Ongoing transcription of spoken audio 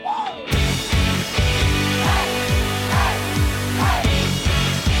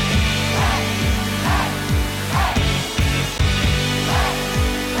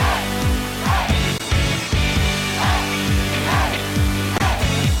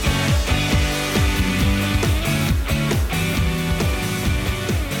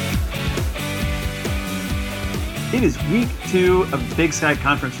It is week 2 of Big Sky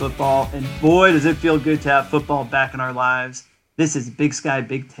Conference football, and boy, does it feel good to have football back in our lives. This is Big Sky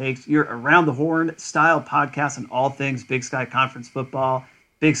Big Takes, your around-the-horn style podcast on all things Big Sky Conference football.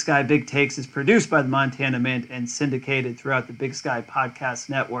 Big Sky Big Takes is produced by the Montana Mint and syndicated throughout the Big Sky Podcast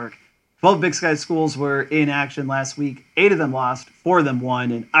Network. 12 Big Sky schools were in action last week. 8 of them lost, 4 of them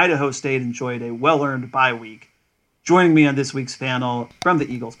won, and Idaho State enjoyed a well-earned bye week. Joining me on this week's panel from the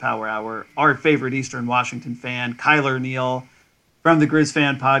Eagles Power Hour, our favorite Eastern Washington fan, Kyler Neal. From the Grizz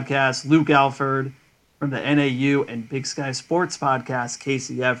Fan Podcast, Luke Alford. From the NAU and Big Sky Sports Podcast,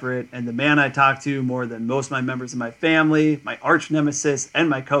 Casey Everett. And the man I talk to more than most of my members of my family, my arch nemesis, and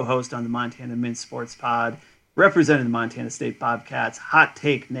my co-host on the Montana Mint Sports Pod, representing the Montana State Bobcats, Hot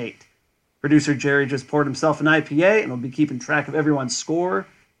Take Nate. Producer Jerry just poured himself an IPA and will be keeping track of everyone's score.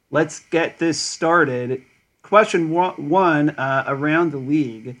 Let's get this started. Question one around the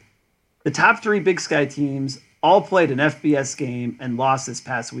league. The top 3 Big Sky teams all played an FBS game and lost this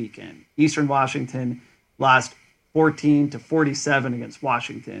past weekend. Eastern Washington lost 14-47 against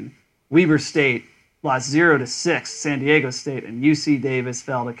Washington. Weber State lost 0-6 San Diego State, and UC Davis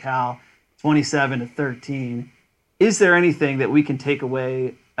fell to Cal 27-13. Is there anything that we can take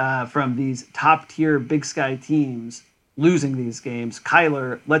away from these top-tier Big Sky teams losing these games?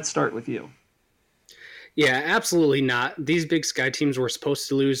 Kyler, let's start with you. Yeah, absolutely not. These Big Sky teams were supposed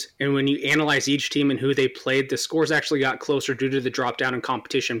to lose, and when you analyze each team and who they played, the scores actually got closer due to the drop down in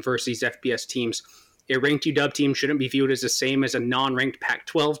competition versus these FBS teams. A ranked UW team shouldn't be viewed as the same as a non-ranked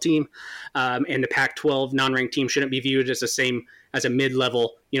Pac-12 team, and the Pac-12 non-ranked team shouldn't be viewed as the same as a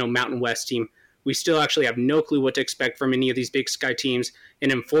mid-level, Mountain West team. We still actually have no clue what to expect from any of these Big Sky teams,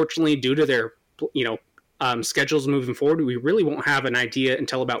 and unfortunately, due to their, schedules moving forward, we really won't have an idea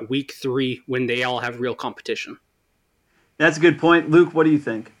until about week 3 when they all have real competition. That's a good point. Luke, what do you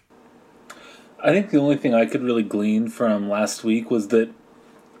think? I think the only thing I could really glean from last week was that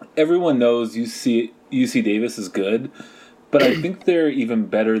everyone knows UC Davis is good, but I think they're even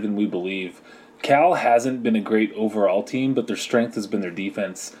better than we believe. Cal hasn't been a great overall team, but their strength has been their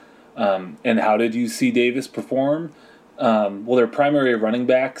defense. And how did UC Davis perform? Well, their primary running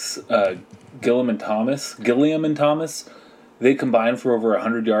backs, Gilliam and Thomas, they combined for over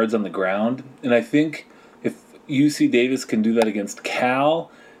 100 yards on the ground. And I think if UC Davis can do that against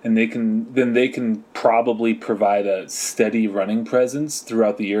Cal, and they can probably provide a steady running presence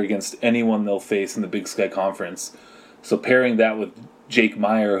throughout the year against anyone they'll face in the Big Sky Conference. So pairing that with Jake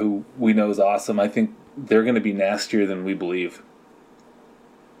Meyer, who we know is awesome, I think they're going to be nastier than we believe.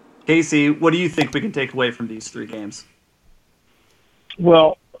 Casey, what do you think we can take away from these 3 games?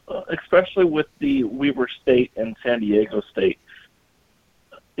 Well, especially with the Weber State and San Diego State,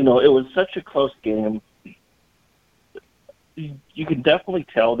 it was such a close game. You can definitely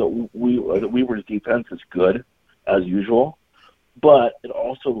tell that Weber's defense is good, as usual, but it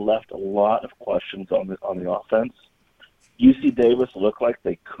also left a lot of questions on the offense. UC Davis looked like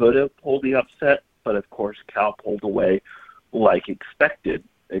they could have pulled the upset, but of course Cal pulled away like expected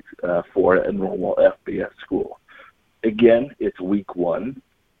for a normal FBS school. Again, it's week 1,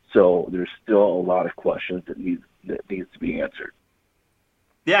 so there's still a lot of questions that needs to be answered.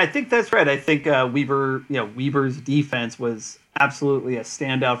 Yeah, I think that's right. I think Weber's defense was absolutely a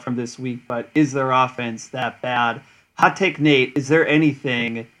standout from this week, but is their offense that bad? Hot take Nate, is there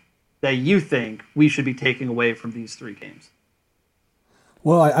anything that you think we should be taking away from these 3 games?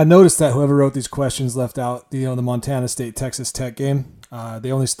 Well, I noticed that whoever wrote these questions left out the Montana State Texas Tech game.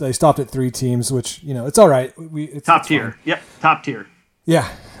 They stopped at 3 teams, which it's all right. It's top tier. Fine. Yep, top tier. Yeah.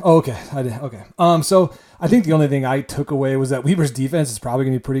 Oh, okay. Okay. So I think the only thing I took away was that Weber's defense is probably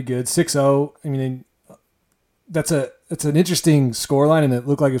going to be pretty good. 6-0. I mean, it's an interesting scoreline, and it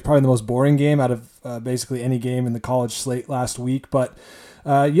looked like it was probably the most boring game out of basically any game in the college slate last week. But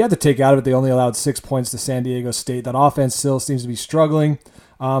you had to take out of it, they only allowed 6 points to San Diego State. That offense still seems to be struggling.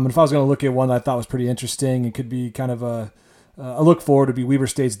 And if I was going to look at one that I thought was pretty interesting, it could be kind of a look forward to be Weber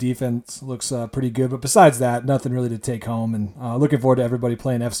State's defense looks pretty good. But besides that, nothing really to take home. And looking forward to everybody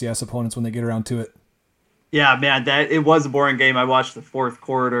playing FCS opponents when they get around to it. Yeah, man, it was a boring game. I watched the 4th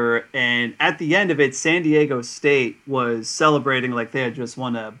quarter, and at the end of it, San Diego State was celebrating like they had just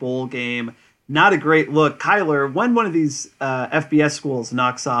won a bowl game. Not a great look. Kyler, when one of these FBS schools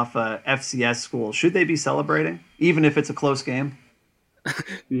knocks off a FCS school, should they be celebrating, even if it's a close game?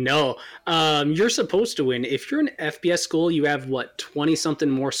 No, you're supposed to win. If you're an FBS school, you have 20-something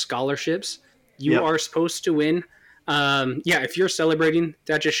more scholarships. You are supposed to win. If you're celebrating,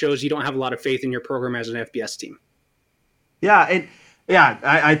 that just shows you don't have a lot of faith in your program as an FBS team. I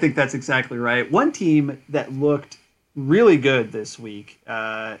think that's exactly right. One team that looked really good this week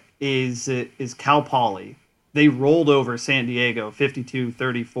is Cal Poly. they rolled over San Diego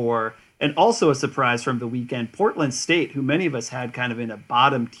 52-34. And also a surprise from the weekend, Portland State, who many of us had kind of in a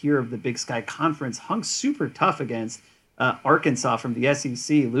bottom tier of the Big Sky Conference, hung super tough against Arkansas from the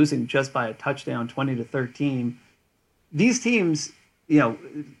SEC, losing just by a touchdown, 20-13. These teams,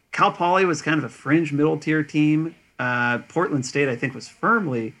 Cal Poly was kind of a fringe middle tier team. Portland State, I think, was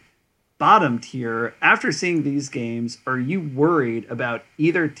firmly bottom tier. After seeing these games, are you worried about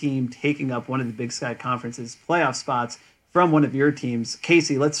either team taking up one of the Big Sky Conference's playoff spots from one of your teams?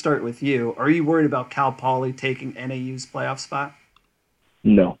 Casey, let's start with you. Are you worried about Cal Poly taking NAU's playoff spot?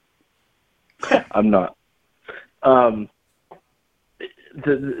 No, I'm not.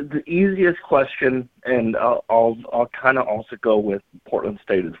 The easiest question, and I'll kind of also go with Portland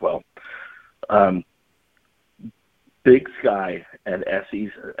State as well. Big Sky and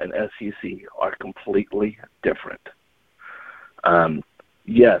SEC are completely different.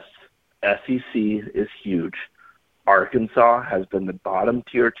 Yes, SEC is huge. Arkansas has been the bottom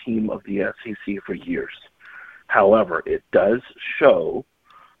tier team of the SEC for years. However, it does show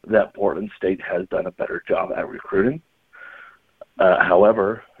that Portland State has done a better job at recruiting.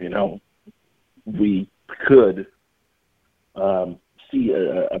 However, we could see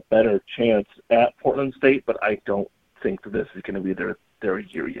a better chance at Portland State, but I don't think that this is going to be their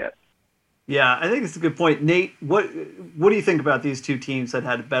year yet. Yeah, I think it's a good point. Nate, what do you think about these two teams that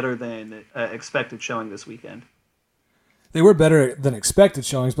had better than expected showing this weekend? They were better than expected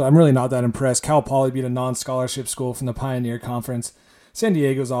showings, but I'm really not that impressed. Cal Poly beat a non-scholarship school from the Pioneer Conference. San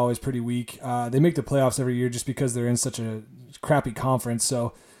Diego's always pretty weak. They make the playoffs every year just because they're in such a crappy conference.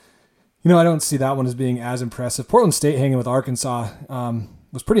 So, I don't see that one as being as impressive. Portland State hanging with Arkansas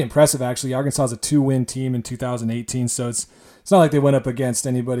was pretty impressive, actually. Arkansas is a 2-win team in 2018, so it's not like they went up against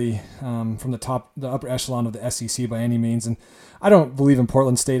anybody from the upper echelon of the SEC by any means. And I don't believe in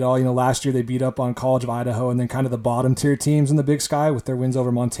Portland State at all. Last year they beat up on College of Idaho and then kind of the bottom tier teams in the Big Sky with their wins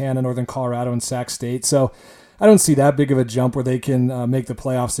over Montana, Northern Colorado, and Sac State. So I don't see that big of a jump where they can make the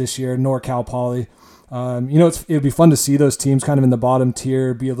playoffs this year, nor Cal Poly. It would be fun to see those teams kind of in the bottom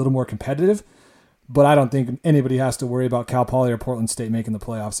tier be a little more competitive. But I don't think anybody has to worry about Cal Poly or Portland State making the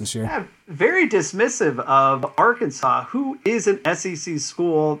playoffs this year. Yeah, very dismissive of Arkansas, who is an SEC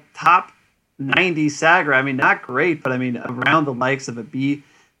school, top 90 SAGR. I mean, not great, but around the likes of a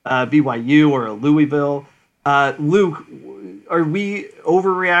BYU or a Louisville. Luke, are we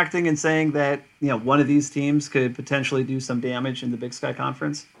overreacting and saying that one of these teams could potentially do some damage in the Big Sky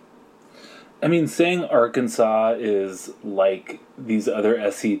Conference? Saying Arkansas is like these other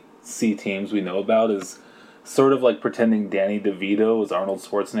SEC teams we know about is sort of like pretending Danny DeVito was Arnold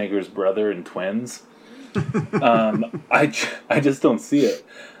Schwarzenegger's brother in Twins. I just don't see it.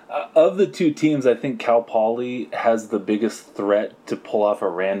 Of the two teams, I think Cal Poly has the biggest threat to pull off a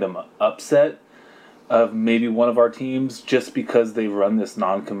random upset of maybe one of our teams just because they run this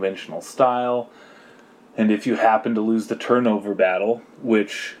non-conventional style. And if you happen to lose the turnover battle,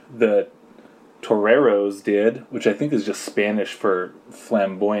 which the Toreros did, which I think is just Spanish for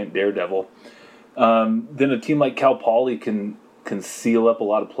flamboyant daredevil, then a team like Cal Poly can seal up a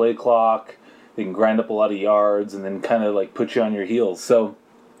lot of play clock, they can grind up a lot of yards, and then kind of like put you on your heels. So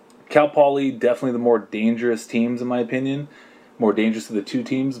Cal Poly, definitely the more dangerous teams in my opinion, more dangerous of the two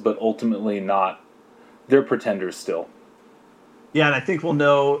teams, but ultimately not. They're pretenders still. Yeah, and I think we'll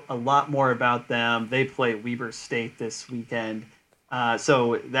know a lot more about them. They play Weber State this weekend.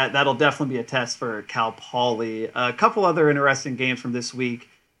 So that'll definitely be a test for Cal Poly. A couple other interesting games from this week.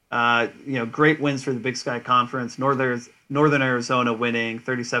 Great wins for the Big Sky Conference. Northern Arizona winning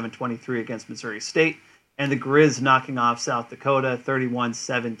 37-23 against Missouri State, and the Grizz knocking off South Dakota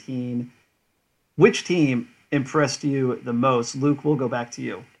 31-17. Which team impressed you the most? Luke, we'll go back to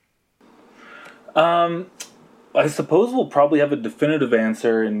you. I suppose we'll probably have a definitive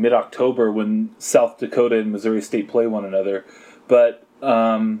answer in mid-October when South Dakota and Missouri State play one another. But,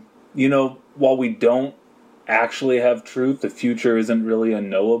 while we don't actually have truth, the future isn't really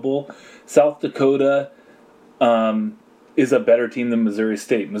unknowable. South Dakota is a better team than Missouri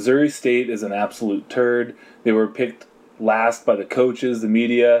State. Missouri State is an absolute turd. They were picked last by the coaches, the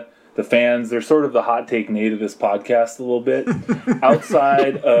media, the fans. They're sort of the hot take Nate of this podcast a little bit.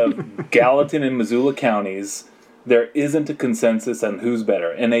 Outside of Gallatin and Missoula counties, there isn't a consensus on who's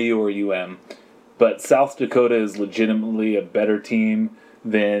better, NAU or UM. But South Dakota is legitimately a better team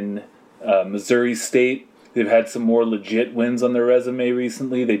than Missouri State. They've had some more legit wins on their resume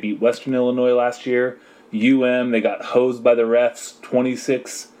recently. They beat Western Illinois last year. They got hosed by the refs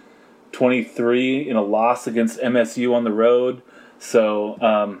 26-23 in a loss against MSU on the road.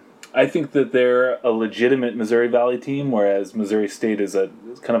 So I think that they're a legitimate Missouri Valley team, whereas Missouri State is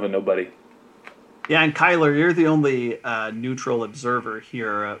kind of a nobody. Yeah, and Kyler, you're the only neutral observer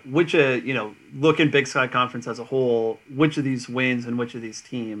here. Which, look in Big Sky Conference as a whole, which of these wins and which of these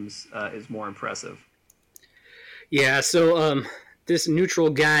teams is more impressive? Yeah, so this neutral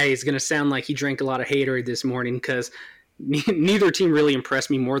guy is going to sound like he drank a lot of Haterade this morning because neither team really impressed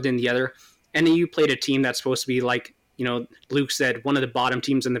me more than the other. NAU played a team that's supposed to be like, Luke said, one of the bottom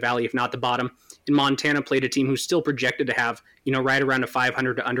teams in the Valley, if not the bottom. And Montana played a team who's still projected to have, right around a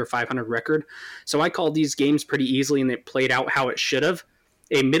 500 to under 500 record. So I called these games pretty easily, and it played out how it should have.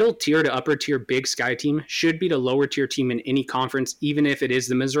 A middle tier to upper tier Big Sky team should beat a lower tier team in any conference, even if it is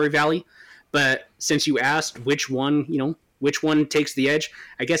the Missouri Valley. But since you asked which one takes the edge,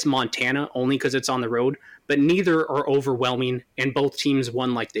 I guess Montana, only because it's on the road. But neither are overwhelming, and both teams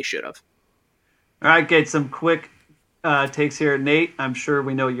won like they should have. All right, Gage, some quick takes here. Nate, I'm sure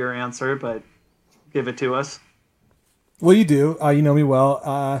we know your answer, but give it to us. Well, you do. You know me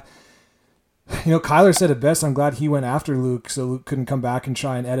well. Kyler said it best. I'm glad he went after Luke so Luke couldn't come back and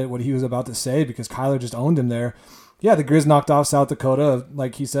try and edit what he was about to say because Kyler just owned him there. Yeah, the Grizz knocked off South Dakota.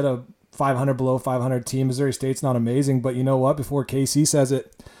 Like he said, a 500 below 500 team. Missouri State's not amazing, but you know what? Before KC says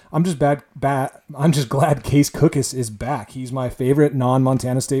it, I'm just glad Case Cookus is back. He's my favorite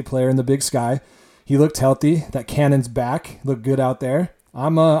non-Montana State player in the Big Sky. He looked healthy. That cannon's back. Looked good out there.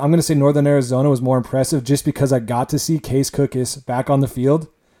 I'm going to say Northern Arizona was more impressive just because I got to see Case Cookus back on the field,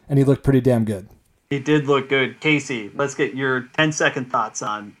 and he looked pretty damn good. He did look good. Casey, let's get your 10-second thoughts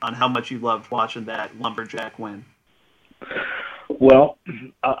on how much you loved watching that Lumberjack win. Well,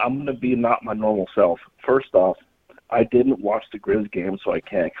 I'm going to be not my normal self. First off, I didn't watch the Grizz game, so I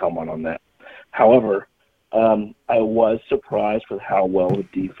can't comment on that. However, I was surprised with how well the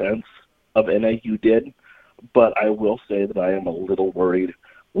defense of NAU did, but I will say that I am a little worried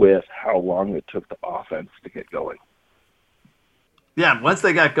with how long it took the offense to get going. Yeah, once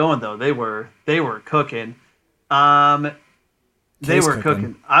they got going though, they were cooking. They were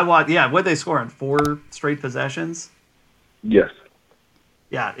cooking. I watched. Yeah, what they score on 4 straight possessions. Yes.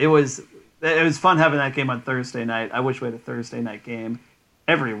 Yeah, it was fun having that game on Thursday night. I wish we had a Thursday night game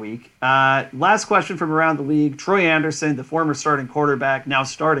every week. Last question from around the league. Troy Anderson, the former starting quarterback, now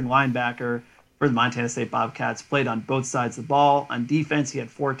starting linebacker for the Montana State Bobcats, played on both sides of the ball. On defense, he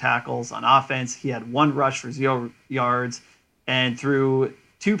had 4 tackles. On offense, he had 1 rush for 0 yards and threw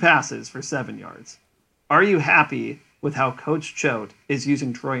 2 passes for 7 yards. Are you happy with how Coach Choate is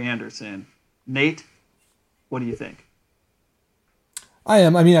using Troy Anderson? Nate, what do you think? I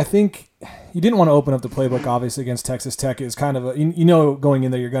am. I mean, I think you didn't want to open up the playbook, obviously, against Texas Tech. It's kind of going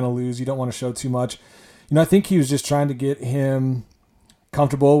in there, you're going to lose. You don't want to show too much. I think he was just trying to get him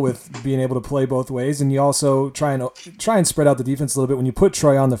comfortable with being able to play both ways. And you also try and spread out the defense a little bit. When you put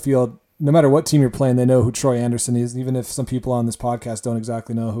Troy on the field, no matter what team you're playing, they know who Troy Anderson is, even if some people on this podcast don't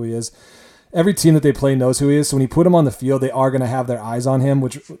exactly know who he is. Every team that they play knows who he is. So when you put him on the field, they are going to have their eyes on him,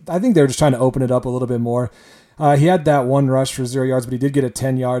 which I think they're just trying to open it up a little bit more. He had that 1 rush for 0 yards, but he did get a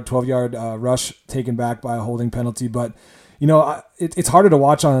 10-yard, 12-yard rush taken back by a holding penalty. But, it's harder to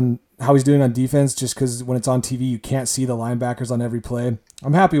watch on how he's doing on defense just because when it's on TV, you can't see the linebackers on every play.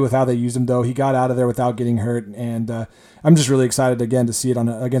 I'm happy with how they used him, though. He got out of there without getting hurt, and I'm just really excited, again, to see it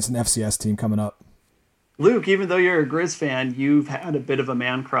against an FCS team coming up. Luke, even though you're a Grizz fan, you've had a bit of a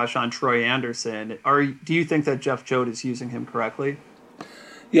man crush on Troy Anderson. Do you think that Jeff Choate is using him correctly?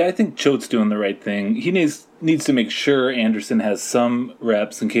 Yeah, I think Choate's doing the right thing. He needs to make sure Anderson has some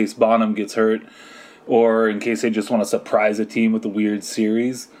reps in case Bonham gets hurt or in case they just want to surprise a team with a weird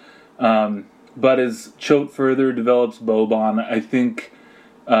series. But as Choate further develops Boban, I think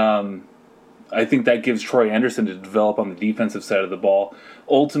that gives Troy Anderson to develop on the defensive side of the ball.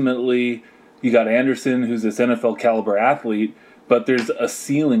 Ultimately, you got Anderson, who's this NFL caliber athlete, but there's a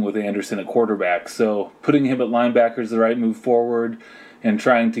ceiling with Anderson at quarterback. So putting him at linebacker is the right move forward, and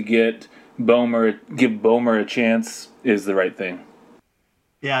trying to give Bomer a chance is the right thing.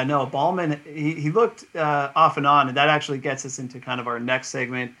 Yeah, no, Ballman, he looked off and on, and that actually gets us into kind of our next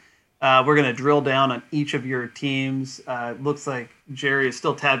segment. We're going to drill down on each of your teams. Looks like Jerry is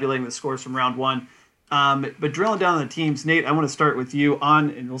still tabulating the scores from round 1. But drilling down on the teams, Nate, I want to start with you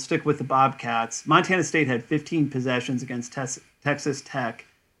and we'll stick with the Bobcats. Montana State had 15 possessions against Texas Tech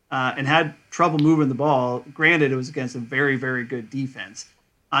and had trouble moving the ball. Granted, it was against a very, very good defense.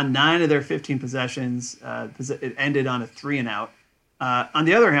 On 9 of their 15 possessions, it ended on a 3-and-out. On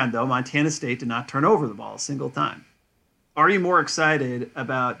the other hand, though, Montana State did not turn over the ball a single time. Are you more excited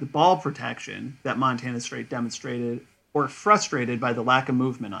about the ball protection that Montana State demonstrated or frustrated by the lack of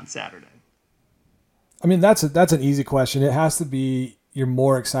movement on Saturday? I mean, that's an easy question. It has to be you're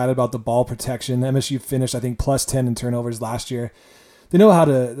more excited about the ball protection. MSU finished, I think, +10 in turnovers last year. they know how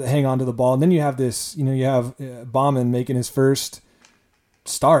to hang on to the ball. And then you have this, you have Bauman making his first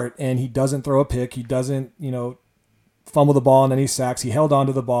start, and he doesn't throw a pick. He doesn't, fumble the ball and then he sacks. He held on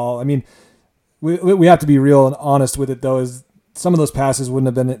to the ball. I mean, we have to be real and honest with it, though, is some of those passes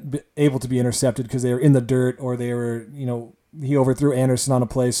wouldn't have been able to be intercepted because they were in the dirt, or they were, he overthrew Anderson on a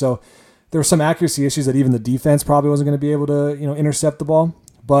play. So there were some accuracy issues that even the defense probably wasn't going to be able to, intercept the ball.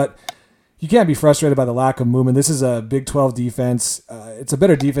 But you can't be frustrated by the lack of movement. This is a Big 12 defense. It's a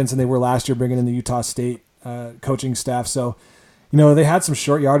better defense than they were last year, bringing in the Utah State coaching staff. So, they had some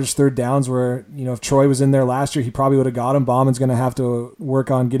short yardage third downs where, if Troy was in there last year, he probably would have got him. Bauman's going to have to work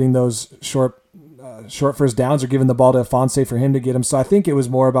on getting those short first downs, or giving the ball to Afonso for him to get him. So I think it was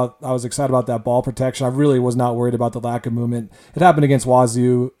more about, I was excited about that ball protection. I really was not worried about the lack of movement. It happened against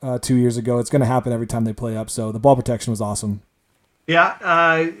Wazoo 2 years ago. It's going to happen every time they play up. So the ball protection was awesome.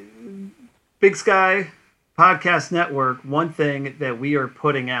 Yeah. Big Sky Podcast Network, one thing that we are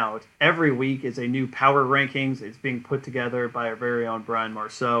putting out every week is a new power rankings. It's being put together by our very own Brian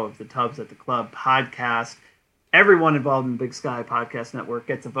Marceau of the Tubs at the Club podcast. Everyone involved in the Big Sky Podcast Network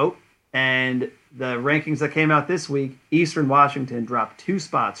gets a vote. And the rankings that came out this week, Eastern Washington dropped 2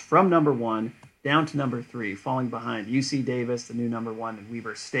 spots from number 1 down to number 3, falling behind UC Davis, the new number 1, and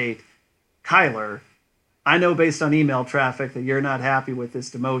Weber State. Kyler, I know based on email traffic that you're not happy with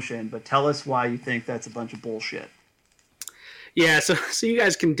this demotion, but tell us why you think that's a bunch of bullshit. Yeah, so you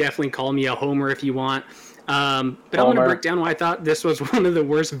guys can definitely call me a homer if you want. But I'm going to break down why I thought this was one of the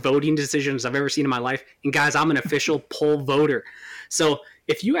worst voting decisions I've ever seen in my life. And guys, I'm an official poll voter. So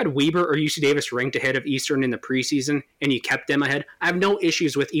if you had Weber or UC Davis ranked ahead of Eastern in the preseason and you kept them ahead, I have no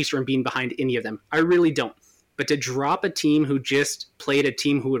issues with Eastern being behind any of them. I really don't. But to drop a team who just played a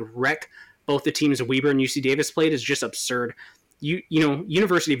team who would wreck both the teams Weber and UC Davis played is just absurd.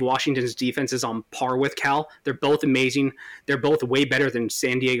 University of Washington's defense is on par with Cal. They're both amazing. They're both way better than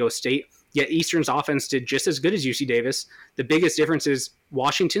San Diego State. Yet Eastern's offense did just as good as UC Davis. The biggest difference is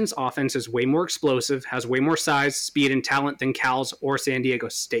Washington's offense is way more explosive, has way more size, speed, and talent than Cal's or San Diego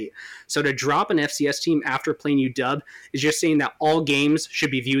State. So to drop an FCS team after playing UW is just saying that all games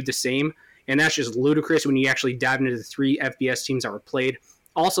should be viewed the same. And that's just ludicrous when you actually dive into the 3 FBS teams that were played.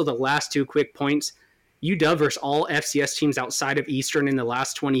 Also, the last 2 quick points. UW versus all FCS teams outside of Eastern in the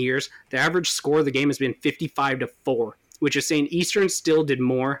last 20 years, the average score of the game has been 55-4, which is saying Eastern still did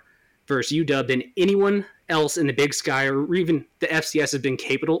more versus UW than anyone else in the Big Sky or even the FCS has been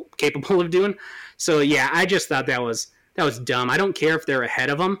capable of doing. So yeah, I just thought that was dumb. I don't care if they're ahead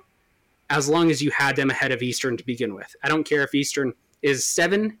of them, as long as you had them ahead of Eastern to begin with. I don't care if Eastern is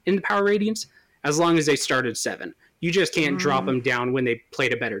 7 in the power ratings, as long as they started 7. You just can't drop them down when they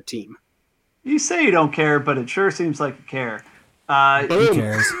played a better team. You say you don't care, but it sure seems like you care. Who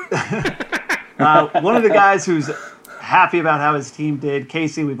cares? One of the guys who's happy about how his team did,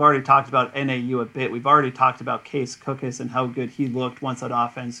 Casey, we've already talked about NAU a bit. We've already talked about Case Cookus and how good he looked once that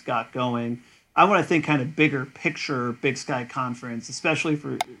offense got going. I want to think kind of bigger picture Big Sky Conference, especially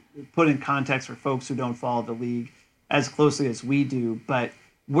for put in context for folks who don't follow the league as closely as we do. But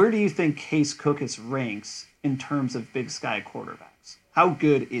where do you think Case Cookus ranks in terms of Big Sky quarterbacks? How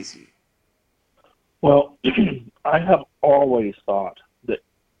good is he? Well, I have always thought that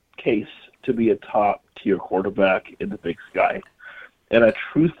Case to be a top-tier quarterback in the Big Sky. And I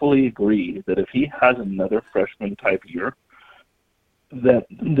truthfully agree that if he has another freshman-type year, that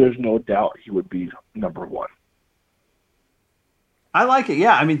there's no doubt he would be number 1. I like it,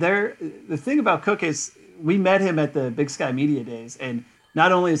 yeah. I mean, the thing about Cook is we met him at the Big Sky Media Days, and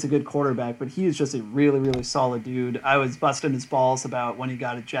not only is he a good quarterback, but he is just a really, really solid dude. I was busting his balls about when he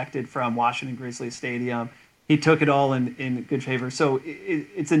got ejected from Washington Grizzly Stadium. He took it all in good favor. So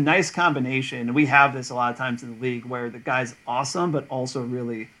it's a nice combination. We have this a lot of times in the league where the guy's awesome, but also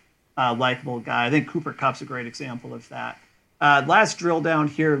really likable guy. I think Cooper Kupp's a great example of that. Last drill down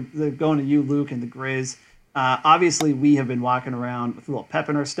here, going to you, Luke, and the Grizz. Obviously, we have been walking around with a little pep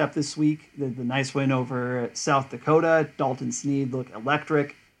in our step this week. The nice win over South Dakota. Dalton Sneed looked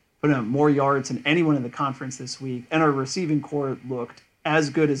electric, put up more yards than anyone in the conference this week. And our receiving core looked as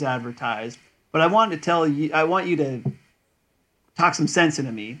good as advertised. But I want you to talk some sense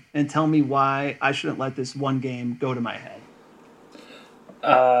into me and tell me why I shouldn't let this one game go to my head.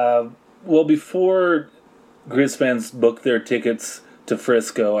 Well, before Grizz fans book their tickets to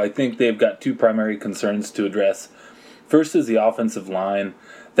Frisco, I think they've got 2 primary concerns to address. First is the offensive line.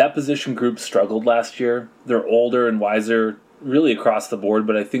 That position group struggled last year. They're older and wiser really across the board,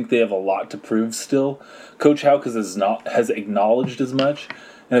 but I think they have a lot to prove still. Coach Hauckes has acknowledged as much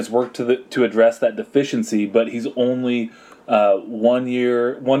and has worked to address that deficiency, but he's only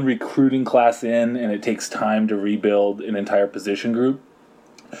one recruiting class in, and it takes time to rebuild an entire position group.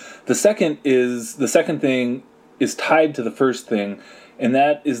 The second thing is tied to the first thing, and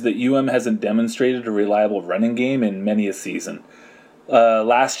that is that hasn't demonstrated a reliable running game in many a season.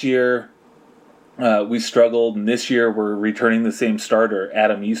 Last year, we struggled, and this year we're returning the same starter,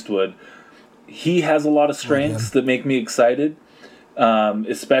 Adam Eastwood. He has a lot of strengths that make me excited,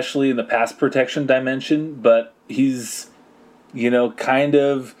 especially in the pass protection dimension, but he's, kind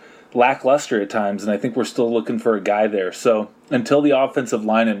of lackluster at times, and I think we're still looking for a guy there. So until the offensive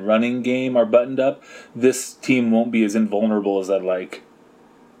line and running game are buttoned up, this team won't be as invulnerable as I'd like.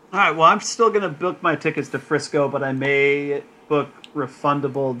 All right, well, I'm still going to book my tickets to Frisco, but I may book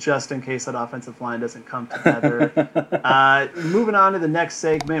refundable just in case that offensive line doesn't come together. Moving on to the next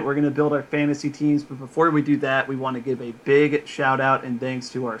segment, we're going to build our fantasy teams. But before we do that, we want to give a big shout out and thanks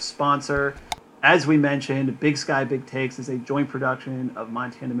to our sponsor. As we mentioned, Big Sky Big Takes is a joint production of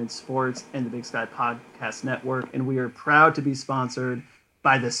Montana Mint Sports and the Big Sky Podcast Network, and we are proud to be sponsored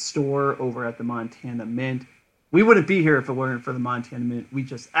by the store over at the Montana Mint. We wouldn't be here if it weren't for the Montana Mint. We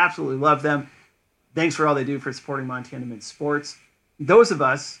just absolutely love them. Thanks for all they do for supporting Montana Mint Sports. Those of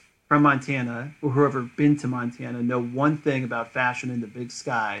us from Montana, or who have been to Montana, know one thing about fashion in the Big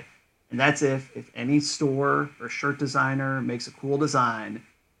Sky, and that's if any store or shirt designer makes a cool design,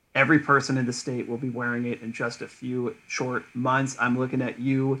 every person in the state will be wearing it in just a few short months. I'm looking at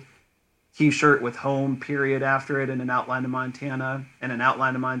you, T-shirt with home period after it and an outline of Montana, and an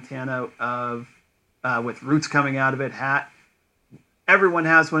outline of Montana of with roots coming out of it hat. Everyone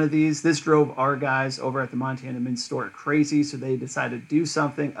has one of these. This drove our guys over at the Montana Mint store crazy, so they decided to do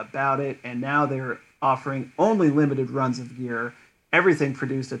something about it, and now they're offering only limited runs of gear, everything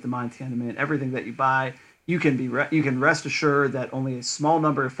produced at the Montana Mint, everything that you buy. You can rest assured that only a small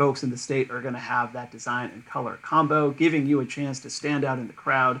number of folks in the state are going to have that design and color combo, giving you a chance to stand out in the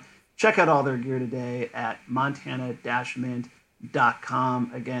crowd. Check out all their gear today at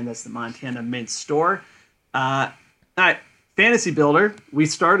montana-mint.com. Again, that's the Montana Mint store. All right, Fantasy Builder. We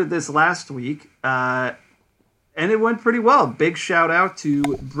started this last week, and it went pretty well. Big shout out to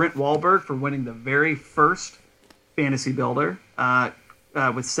Brent Wahlberg for winning the very first Fantasy Builder.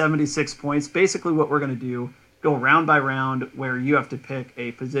 With 76 points. Basically what we're going to do, go round by round where you have to pick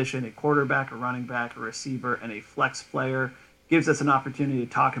a position, a quarterback, a running back, a receiver, and a flex player. Gives us an opportunity to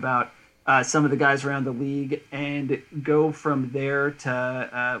talk about some of the guys around the league and go from there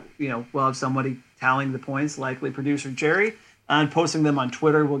to, we'll have somebody tallying the points, likely producer Jerry, and posting them on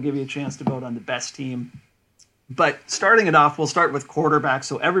Twitter. We'll give you a chance to vote on the best team. But starting it off, we'll start with quarterback.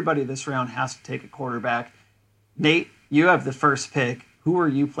 So everybody this round has to take a quarterback. Nate, you have the first pick. Who are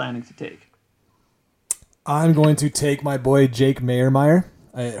you planning to take? I'm going to take my boy Jake Mayermeyer.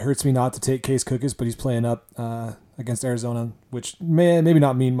 It hurts me not to take Case Cookus, but he's playing up against Arizona, which may maybe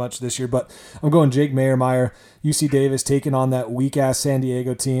not mean much this year. But I'm going Jake Mayermeyer. UC Davis taking on that weak-ass San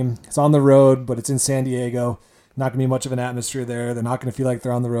Diego team. It's on the road, but it's in San Diego. Not going to be much of an atmosphere there. They're not going to feel like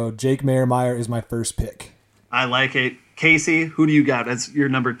they're on the road. Jake Mayermeyer is my first pick. I like it. Casey, who do you got as your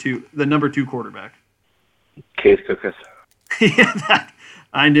number two quarterback? Case Cookus. Yeah,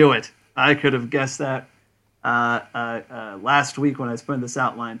 I knew it. I could have guessed that last week when I was putting this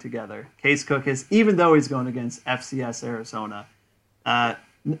outline together. Case Cookus, even though he's going against FCS Arizona.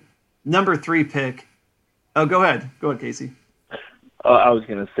 Number 3 pick. Oh, go ahead. Go ahead, Casey. I was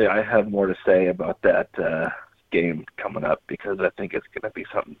going to say I have more to say about that game coming up because I think it's going to be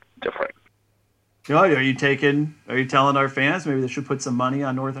something different. Oh, are you telling our fans maybe they should put some money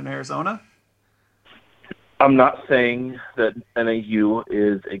on Northern Arizona? I'm not saying that NAU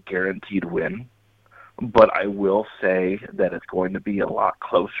is a guaranteed win, but I will say that it's going to be a lot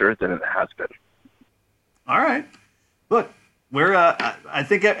closer than it has been. All right. Look, we're I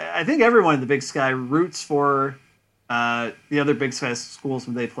think everyone in the Big Sky roots for the other Big Sky schools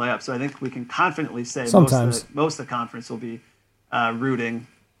when they play up. So I think we can confidently say most of the conference will be rooting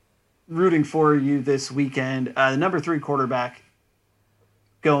for you this weekend. The number 3 quarterback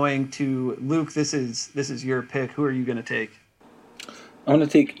going to Luke. This is your pick. Who are you going to take? I'm going to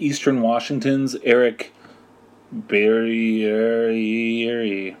take Eastern Washington's Eric Barriere.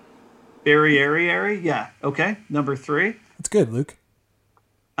 Barriere? Yeah. Okay. Number 3. That's good, Luke.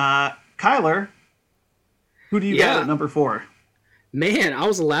 Kyler, who do you got at number 4? Man, I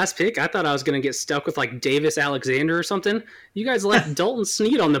was the last pick. I thought I was going to get stuck with like Davis Alexander or something. You guys left Dalton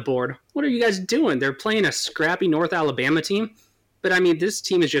Sneed on the board. What are you guys doing? They're playing a scrappy North Alabama team. But, I mean, this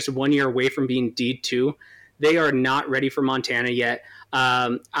team is just 1 year away from being D2. They are not ready for Montana yet.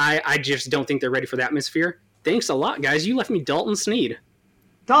 I just don't think they're ready for the atmosphere. Thanks a lot, guys. You left me Dalton Sneed.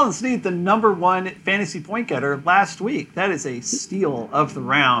 Dalton Snead, the number one fantasy point getter last week. That is a steal of the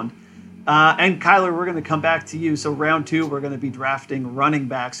round. And Kyler, we're going to come back to you. So round 2, we're going to be drafting running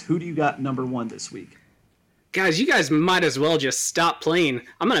backs. Who do you got number 1 this week? Guys, you guys might as well just stop playing.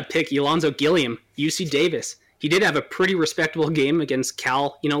 I'm going to pick Alonzo Gilliam, UC Davis. He did have a pretty respectable game against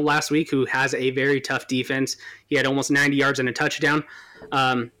Cal, last week, who has a very tough defense. He had almost 90 yards and a touchdown.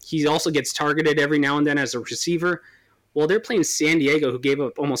 He also gets targeted every now and then as a receiver. Well, they're playing San Diego, who gave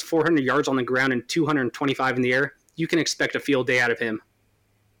up almost 400 yards on the ground and 225 in the air. You can expect a field day out of him.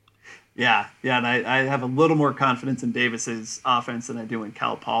 Yeah, and I have a little more confidence in Davis's offense than I do in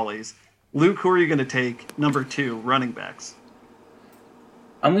Cal Poly's. Luke, who are you going to take number 2, running backs?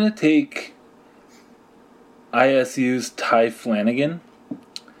 I'm going to take ISU's Ty Flanagan.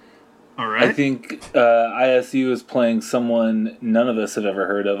 All right. I think ISU is playing someone none of us have ever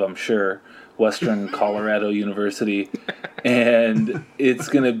heard of, I'm sure, Western Colorado University. And it's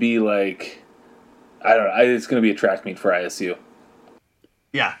going to be like, I don't know, it's going to be a track meet for ISU.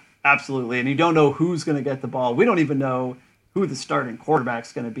 Yeah, absolutely. And you don't know who's going to get the ball. We don't even know who the starting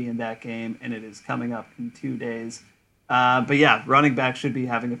quarterback's going to be in that game, and it is coming up in 2 days. But yeah, running back should be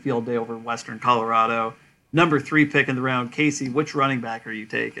having a field day over Western Colorado. Number 3 pick in the round. Casey, which running back are you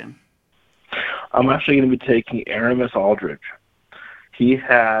taking? I'm actually going to be taking Aramis Aldridge. He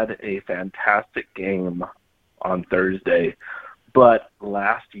had a fantastic game on Thursday, but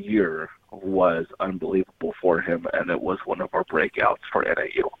last year was unbelievable for him, and it was one of our breakouts for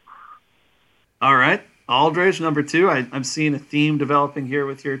NAU. All right. Aldridge, number 2. I'm seeing a theme developing here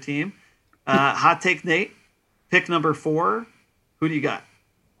with your team. Hot take, Nate. Pick number 4. Who do you got?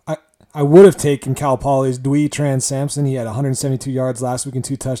 I would have taken Cal Poly's Dwee Trans Sampson. He had 172 yards last week and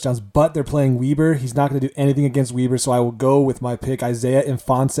 2 touchdowns, but they're playing Weber. He's not going to do anything against Weber, so I will go with my pick, Isaiah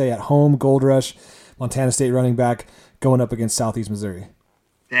Infance at home, Gold Rush, Montana State running back, going up against Southeast Missouri.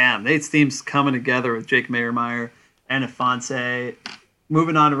 Damn, Nate's team's coming together with Jake Mayermeyer and Infance.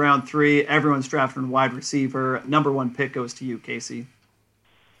 Moving on to round 3, everyone's drafting wide receiver. Number 1 pick goes to you, Casey.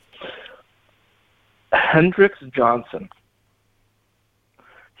 Hendricks Johnson.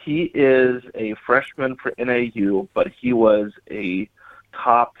 He is a freshman for NAU, but he was a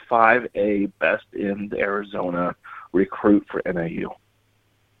top 5A best in Arizona recruit for NAU.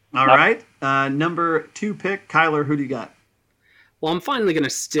 All right. Number 2 pick, Kyler, who do you got? Well, I'm finally going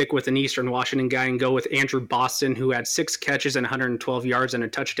to stick with an Eastern Washington guy and go with Andrew Boston, who had 6 catches and 112 yards and a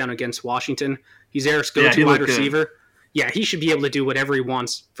touchdown against Washington. He's Eric's go-to wide receiver. Good. Yeah, he should be able to do whatever he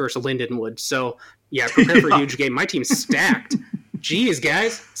wants versus Lindenwood. So, yeah, prepare for a huge game. My team's stacked. Jeez,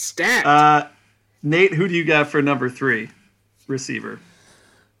 guys, stacked. Nate, who do you got for number 3 receiver?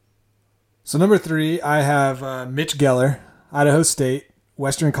 So number 3, I have Mitch Geller, Idaho State,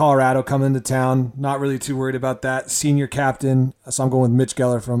 Western Colorado coming to town. Not really too worried about that. Senior captain, so I'm going with Mitch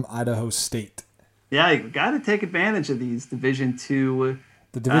Geller from Idaho State. Yeah, you got to take advantage of these Division II.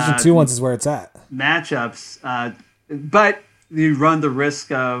 The Division II ones is where it's at. Matchups, but you run the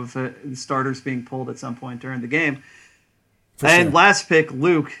risk of the starters being pulled at some point during the game. And last pick,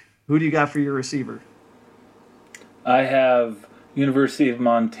 Luke, who do you got for your receiver? I have University of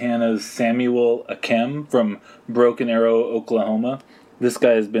Montana's Samuel Akem from Broken Arrow, Oklahoma. This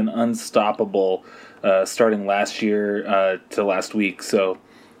guy has been unstoppable starting last year to last week. So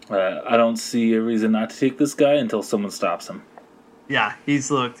I don't see a reason not to take this guy until someone stops him. Yeah,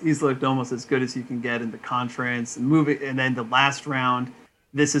 he's looked almost as good as you can get in the conference. And then the last round,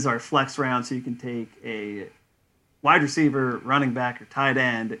 this is our flex round, so you can take a wide receiver, running back, or tight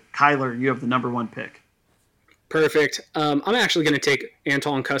end. Kyler, you have the number 1 pick. Perfect. I'm actually going to take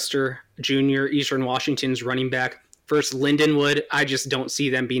Anton Custer Jr., Eastern Washington's running back. Versus Lindenwood, I just don't see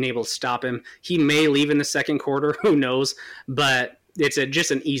them being able to stop him. He may leave in the second quarter, who knows, but it's just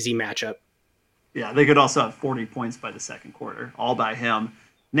an easy matchup. Yeah, they could also have 40 points by the second quarter, all by him.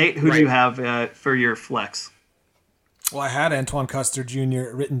 Nate, who do you have for your flex? Well, I had Antoine Custer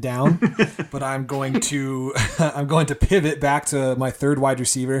Jr. written down, but I'm going to pivot back to my 3rd wide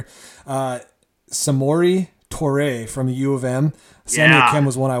receiver, Samori Toure from U of M. Samuel Kim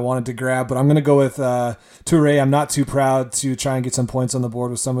was one I wanted to grab, but I'm going to go with Toure. I'm not too proud to try and get some points on the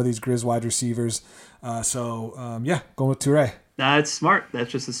board with some of these Grizz wide receivers. Going with Toure. That's smart.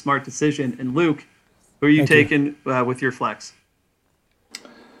 That's just a smart decision. And Luke, who are you taking with your flex?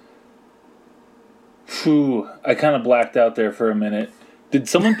 Phew, I kind of blacked out there for a minute. Did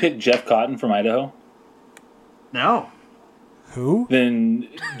someone pick Jeff Cotton from Idaho? No. Who? Then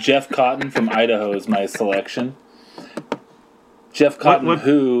Jeff Cotton from Idaho is my selection. Jeff Cotton,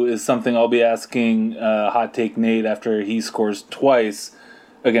 who is something I'll be asking Hot Take Nate after he scores twice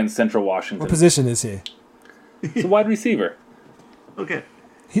against Central Washington. What position is he? He's a wide receiver. Okay.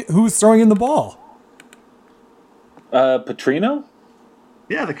 Who's throwing in the ball? Petrino?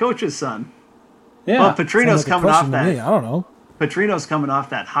 Yeah, the coach's son. Yeah. Well, Petrino's coming off that. I don't know. Petrino's coming off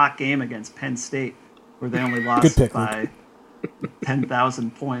that hot game against Penn State, where they only Good lost pick, by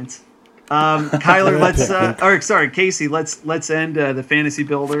 10,000 points. Kyler, Casey, let's end the fantasy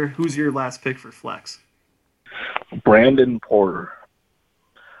builder. Who's your last pick for flex? Brandon Porter.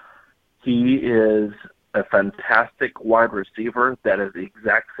 He is a fantastic wide receiver. That is the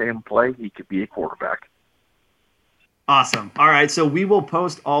exact same play. He could be a quarterback. Awesome. All right, so we will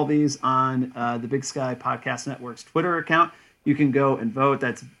post all these on the Big Sky Podcast Network's Twitter account. You can go and vote.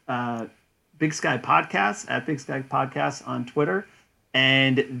 That's Big Sky Podcasts at Big Sky Podcasts on Twitter.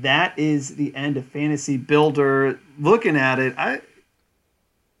 And that is the end of Fantasy Builder. Looking at it, I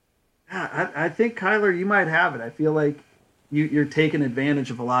think, Kyler, you might have it. I feel like you're taking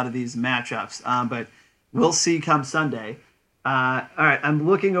advantage of a lot of these matchups. But we'll see come Sunday. All right, I'm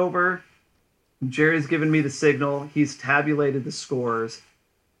looking over. Jerry's given me the signal. He's tabulated the scores.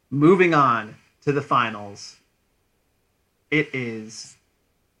 Moving on to the finals. It is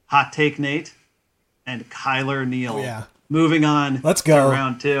Hot Take Nate and Kyler Neal. Oh, yeah. Moving on Let's go. to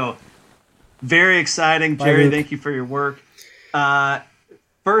round 2. Very exciting. Bye, Jerry, Luke. thank you for your work.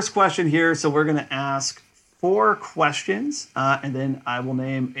 First question here. So we're going to ask 4 questions, and then I will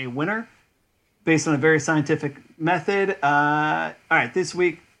name a winner based on a very scientific method. All right, this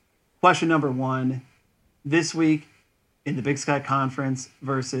week, question number 1. This week in the Big Sky Conference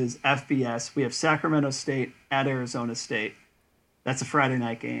versus FBS, we have Sacramento State at Arizona State. That's a Friday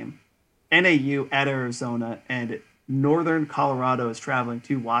night game. NAU at Arizona, and Northern Colorado is traveling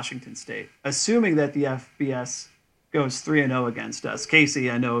to Washington State. Assuming that the FBS goes 3-0 against us.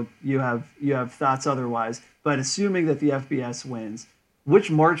 Casey, I know you have thoughts otherwise, but assuming that the FBS wins, which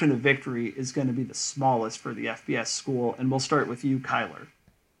margin of victory is going to be the smallest for the FBS school? And we'll start with you, Kyler.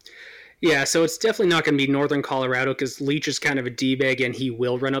 Yeah, so it's definitely not going to be Northern Colorado because Leach is kind of a D-bag and he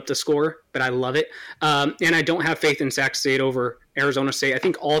will run up the score, but I love it. And I don't have faith in Sac State over Arizona State. I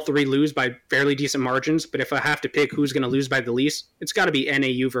think all 3 lose by fairly decent margins, but if I have to pick who's going to lose by the least, it's got to be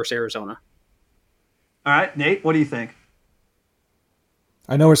NAU versus Arizona. All right, Nate, what do you think?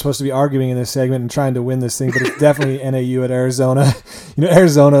 I know we're supposed to be arguing in this segment and trying to win this thing, but it's definitely NAU at Arizona.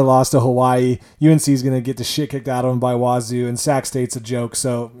 Arizona lost to Hawaii. UNC is going to get the shit kicked out of them by Wazoo, and Sac State's a joke.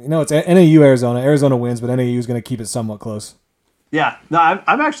 So, it's NAU, Arizona. Arizona wins, but NAU is going to keep it somewhat close. Yeah, no,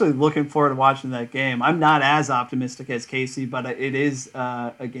 I'm actually looking forward to watching that game. I'm not as optimistic as Casey, but it is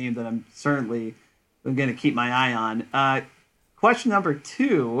a game that I'm certainly going to keep my eye on. Question number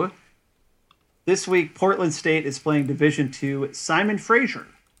 2. This week, Portland State is playing Division II Simon Fraser.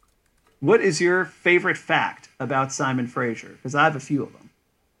 What is your favorite fact about Simon Fraser? Because I have a few of them.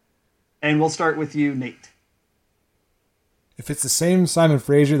 And we'll start with you, Nate. If it's the same Simon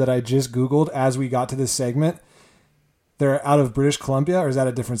Fraser that I just Googled as we got to this segment, they're out of British Columbia, or is that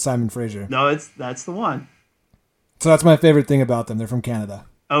a different Simon Fraser? No, that's the one. So that's my favorite thing about them. They're from Canada.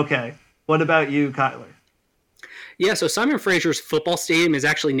 Okay. What about you, Kyler? Yeah, so Simon Fraser's football stadium is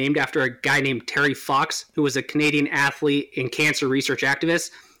actually named after a guy named Terry Fox, who was a Canadian athlete and cancer research activist.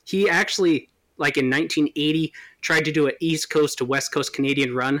 He actually, like in 1980, tried to do an East Coast to West Coast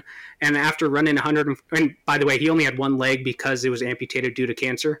Canadian run. And after running 100, and by the way, he only had one leg because it was amputated due to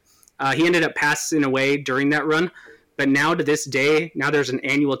cancer. He ended up passing away during that run. But now to this day, now there's an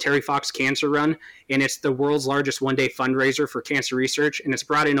annual Terry Fox Cancer Run, and it's the world's largest one-day fundraiser for cancer research, and it's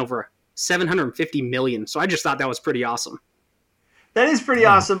brought in over $750 million. So I just thought that was pretty awesome. That is pretty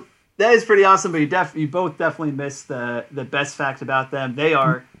awesome. That is pretty awesome, but you both definitely missed the best fact about them. They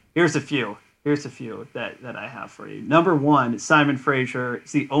are, here's a few that I have for you. Number 1, Simon Fraser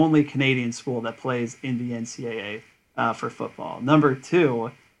is the only Canadian school that plays in the NCAA for football. Number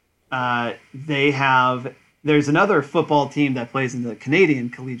 2, there's another football team that plays in the Canadian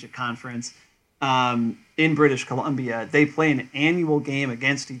Collegiate Conference in British Columbia. They play an annual game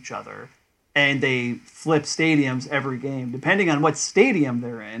against each other, and they flip stadiums every game. Depending on what stadium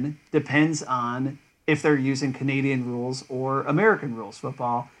they're in, depends on if they're using Canadian rules or American rules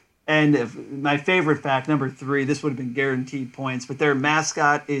football. And my favorite fact, number 3, this would have been guaranteed points, but their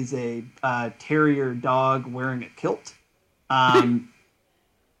mascot is a terrier dog wearing a kilt.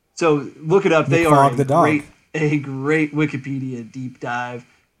 So look it up. They are a great Wikipedia deep dive.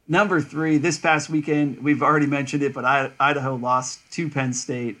 Number 3, this past weekend, we've already mentioned it, but Idaho lost to Penn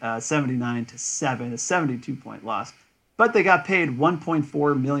State 79-7, a 72-point loss. But they got paid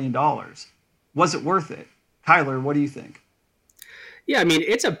 $1.4 million. Was it worth it? Kyler, what do you think? Yeah, I mean,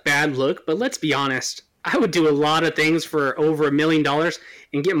 it's a bad look, but let's be honest. I would do a lot of things for over $1 million,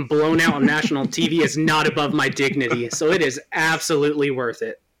 and getting blown out on national TV is not above my dignity. So it is absolutely worth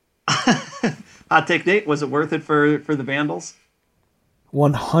it. Hot take, Nate. Was it worth it for the Vandals?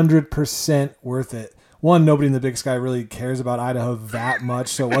 100% worth it. One, nobody in the Big Sky really cares about Idaho that much,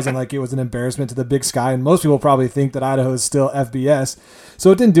 so it wasn't like it was an embarrassment to the Big Sky, and most people probably think that Idaho is still FBS,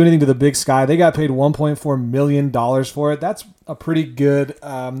 so it didn't do anything to the Big Sky. They got paid $1.4 million for it. That's a pretty good,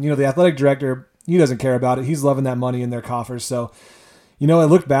 the athletic director, he doesn't care about it. He's loving that money in their coffers, so, it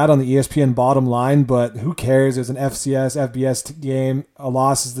looked bad on the ESPN bottom line, but who cares? It was an FCS, FBS game. A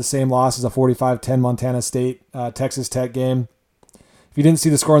loss is the same loss as a 45-10 Montana State, Texas Tech game. If you didn't see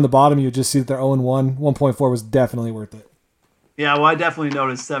the score on the bottom, you would just see that they're 0-1. 1.4 was definitely worth it. Yeah, well, I definitely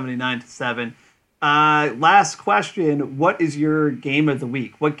noticed 79-7. Last question: what is your game of the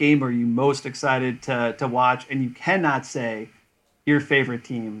week? What game are you most excited to watch? And you cannot say your favorite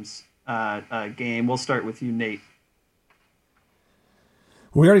team's game. We'll start with you, Nate.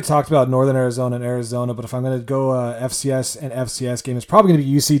 We already talked about Northern Arizona and Arizona, but if I'm going to go FCS and FCS game, it's probably going to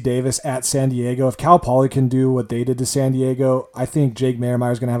be UC Davis at San Diego. If Cal Poly can do what they did to San Diego, I think Jake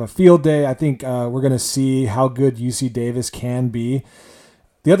Mayermeyer is going to have a field day. I think we're going to see how good UC Davis can be.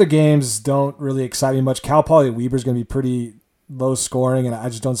 The other games don't really excite me much. Cal Poly at Weber is going to be pretty low scoring, and I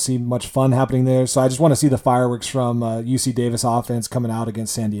just don't see much fun happening there. So I just want to see the fireworks from UC Davis offense coming out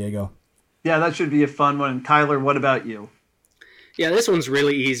against San Diego. Yeah, that should be a fun one. Kyler, what about you? Yeah, this one's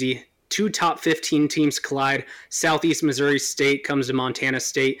really easy. 2 top 15 teams collide. Southeast Missouri State comes to Montana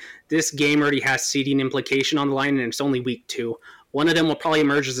State. This game already has seeding implication on the line, and it's only week 2. One of them will probably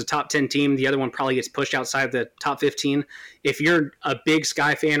emerge as a top 10 team. The other one probably gets pushed outside the top 15. If you're a Big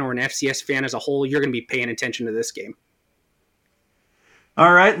Sky fan or an FCS fan as a whole, you're going to be paying attention to this game.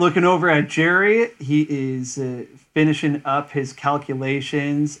 All right, looking over at Jerry, he is finishing up his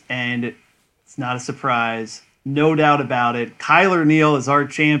calculations, and it's not a surprise. No doubt about it. Kyler Neal is our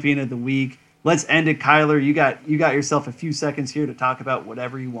champion of the week. Let's end it, Kyler. You got yourself a few seconds here to talk about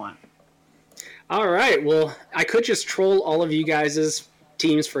whatever you want. All right. Well, I could just troll all of you guys'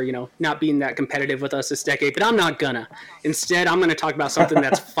 teams for, not being that competitive with us this decade, but I'm not gonna. Instead, I'm gonna talk about something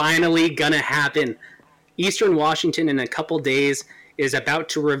that's finally gonna happen. Eastern Washington in a couple days is about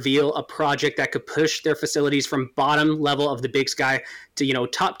to reveal a project that could push their facilities from bottom level of the Big Sky to,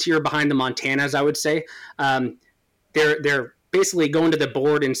 top tier behind the Montanas, I would say. They're basically going to the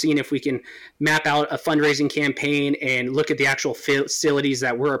board and seeing if we can map out a fundraising campaign and look at the actual facilities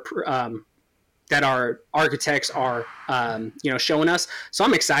that that our architects are, showing us. So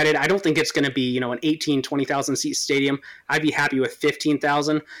I'm excited. I don't think it's going to be, an 18, 20,000 seat stadium. I'd be happy with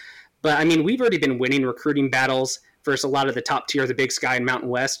 15,000. But we've already been winning recruiting battles versus a lot of the top tier of the Big Sky and Mountain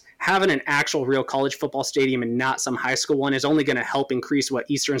West. Having an actual real college football stadium and not some high school one is only going to help increase what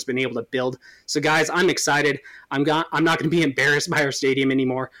Eastern's been able to build. So guys, I'm excited. I'm not going to be embarrassed by our stadium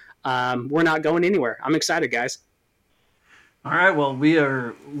anymore. We're not going anywhere. I'm excited, guys. All right. Well,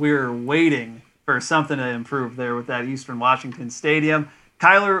 we're waiting for something to improve there with that Eastern Washington Stadium.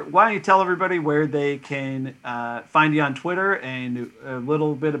 Kyler, why don't you tell everybody where they can find you on Twitter and a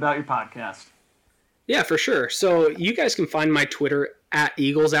little bit about your podcast? Yeah, for sure. So you guys can find my Twitter at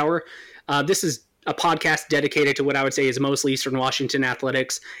Eagles Hour. This is a podcast dedicated to what I would say is mostly Eastern Washington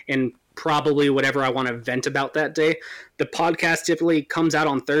athletics and probably whatever I want to vent about that day. The podcast typically comes out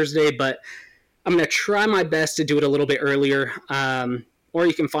on Thursday, but I'm going to try my best to do it a little bit earlier. Or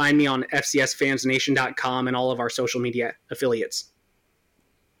you can find me on FCSFansNation.com and all of our social media affiliates.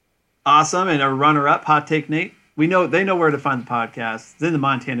 Awesome. And our runner-up, Hot Take Nate. They know where to find the podcast. It's in the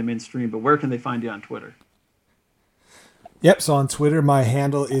Montana Mint stream, but where can they find you on Twitter? Yep, so on Twitter, my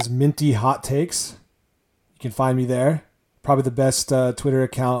handle is Minty Hot Takes. You can find me there. Probably the best Twitter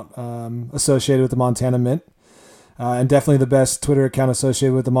account associated with the Montana Mint. And definitely the best Twitter account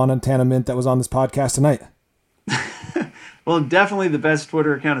associated with the Montana Mint that was on this podcast tonight. Well, definitely the best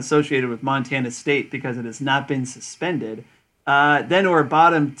Twitter account associated with Montana State because it has not been suspended. Then we're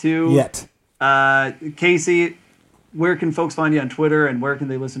bottom 2. Yet. Casey, where can folks find you on Twitter and where can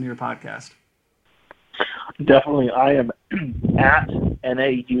they listen to your podcast? Definitely. I am at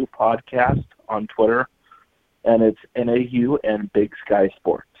NAU Podcast on Twitter, and it's NAU and Big Sky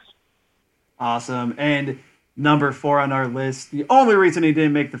Sports. Awesome. And number 4 on our list, the only reason he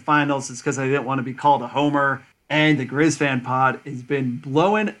didn't make the finals is because I didn't want to be called a homer, and the Grizz Fan Pod has been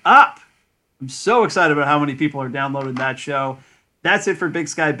blowing up. I'm so excited about how many people are downloading that show. That's it for Big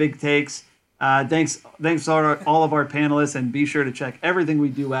Sky Big Takes. Thanks to all of our panelists, and be sure to check everything we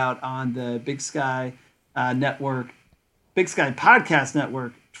do out on the Big Sky Network, Big Sky Podcast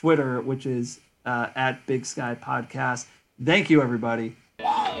Network, Twitter, which is at Big Sky Podcast. Thank you, everybody.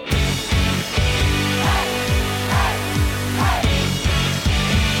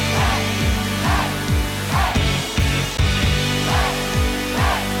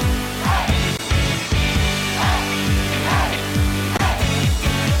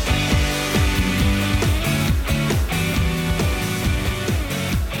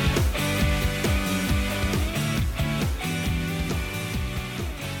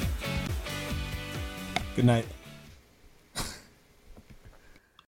 Good night.